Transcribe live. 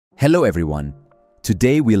Hello everyone.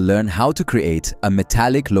 Today we'll learn how to create a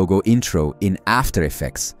metallic logo intro in After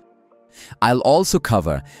Effects. I'll also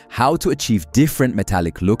cover how to achieve different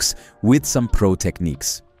metallic looks with some pro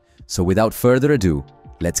techniques. So without further ado,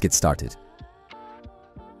 let's get started.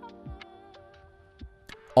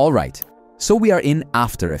 Alright, so we are in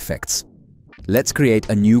After Effects. Let's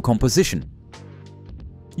create a new composition.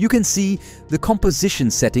 You can see the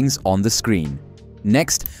composition settings on the screen.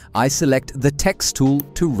 Next, I select the text tool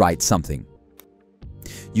to write something.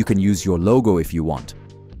 You can use your logo if you want.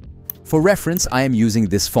 For reference, I am using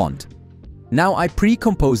this font. Now I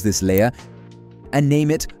pre-compose this layer and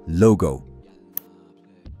name it Logo.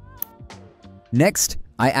 Next,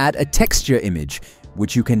 I add a texture image,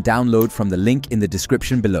 which you can download from the link in the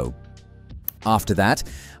description below. After that,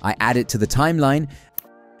 I add it to the timeline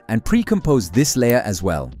and pre-compose this layer as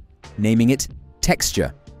well, naming it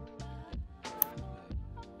Texture.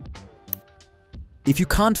 If you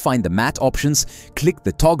can't find the matte options, click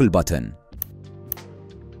the toggle button.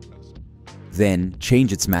 Then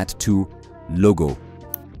change its matte to Logo.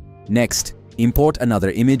 Next, import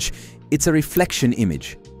another image. It's a reflection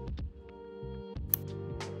image.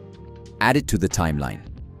 Add it to the timeline.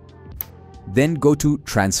 Then go to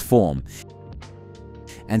Transform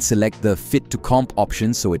and select the Fit to Comp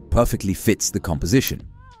option so it perfectly fits the composition.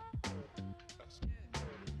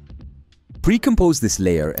 Pre-compose this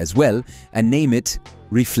layer as well and name it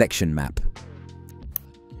Reflection Map.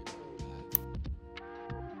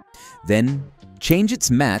 Then change its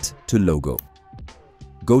matte to Logo.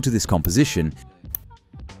 Go to this composition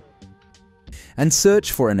and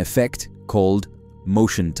search for an effect called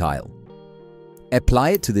Motion Tile. Apply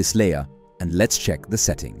it to this layer and let's check the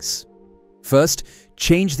settings. First,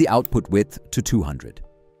 change the output width to 200.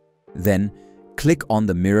 Then click on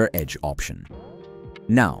the Mirror Edge option.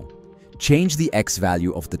 Now, change the X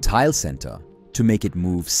value of the tile center to make it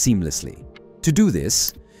move seamlessly. To do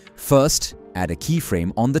this, first add a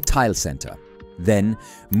keyframe on the tile center. Then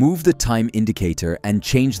move the time indicator and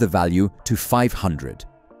change the value to 500.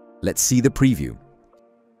 Let's see the preview.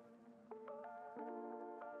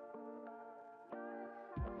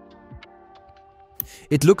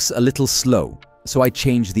 It looks a little slow, so I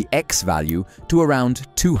change the X value to around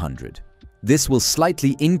 200. This will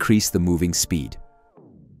slightly increase the moving speed.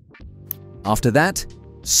 After that,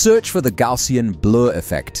 search for the Gaussian blur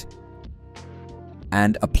effect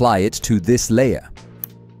and apply it to this layer.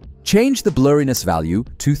 Change the blurriness value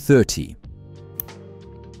to 30.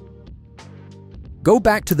 Go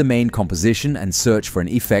back to the main composition and search for an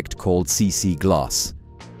effect called CC Glass.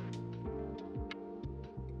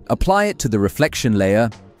 Apply it to the reflection layer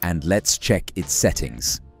and let's check its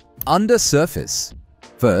settings. Under Surface,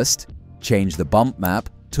 first change the bump map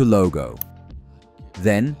to Logo.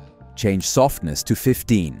 Then change softness to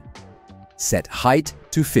 15. Set height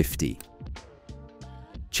to 50.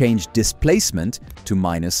 Change displacement to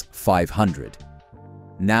 -500.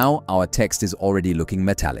 Now our text is already looking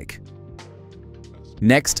metallic.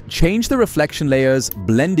 Next, change the reflection layer's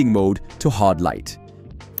blending mode to hard light.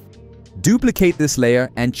 Duplicate this layer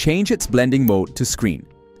and change its blending mode to screen.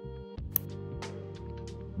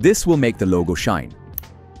 This will make the logo shine.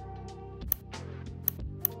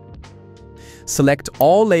 Select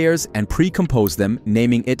all layers and pre-compose them,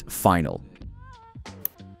 naming it Final.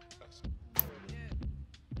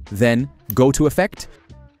 Then go to Effect,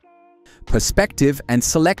 Perspective and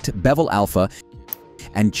select Bevel Alpha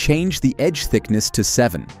and change the edge thickness to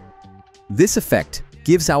 7. This effect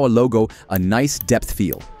gives our logo a nice depth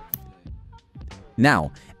feel.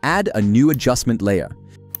 Now, add a new adjustment layer.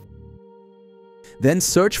 Then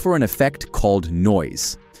search for an effect called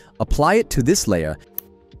Noise. Apply it to this layer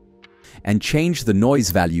and change the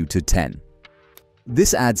noise value to 10.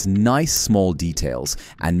 This adds nice small details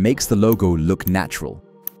and makes the logo look natural.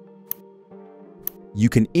 You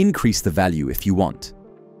can increase the value if you want.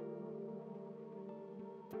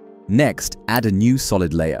 Next, add a new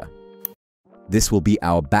solid layer. This will be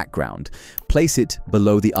our background. Place it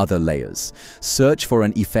below the other layers. Search for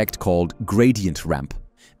an effect called Gradient Ramp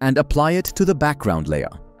and apply it to the background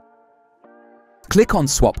layer. Click on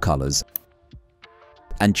Swap Colors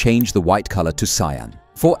and change the white color to cyan.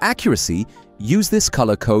 For accuracy, use this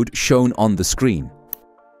color code shown on the screen.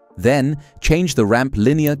 Then, change the ramp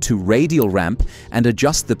linear to radial ramp and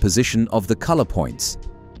adjust the position of the color points.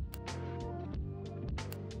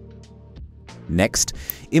 Next,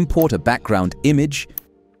 import a background image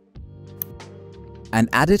and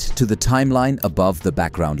add it to the timeline above the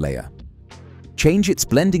background layer. Change its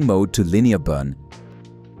blending mode to linear burn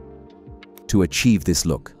to achieve this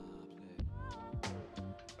look.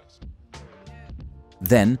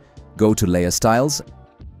 Then, go to Layer Styles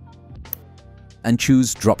and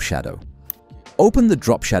choose Drop Shadow. Open the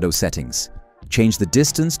Drop Shadow settings. Change the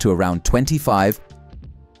distance to around 25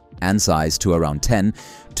 and size to around 10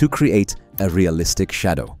 to create a realistic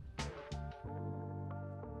shadow.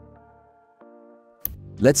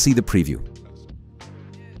 Let's see the preview.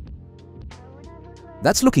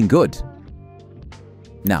 That's looking good.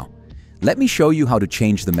 Now, let me show you how to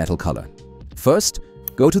change the metal color. First,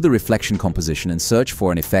 go to the reflection composition and search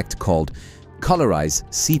for an effect called Colorize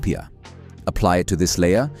Sepia. Apply it to this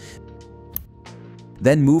layer,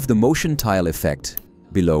 then move the motion tile effect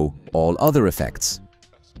below all other effects.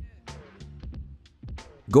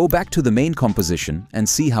 Go back to the main composition and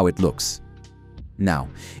see how it looks. Now,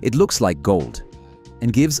 it looks like gold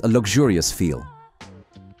and gives a luxurious feel.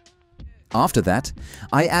 After that,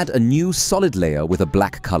 I add a new solid layer with a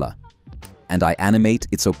black color, and I animate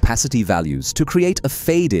its opacity values to create a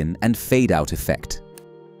fade-in and fade-out effect.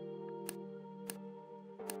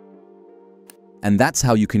 And that's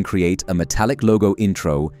how you can create a metallic logo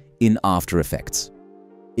intro in After Effects.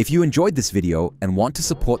 If you enjoyed this video and want to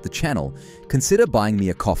support the channel, consider buying me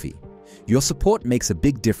a coffee. Your support makes a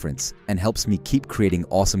big difference and helps me keep creating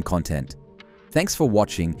awesome content. Thanks for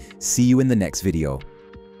watching. See you in the next video.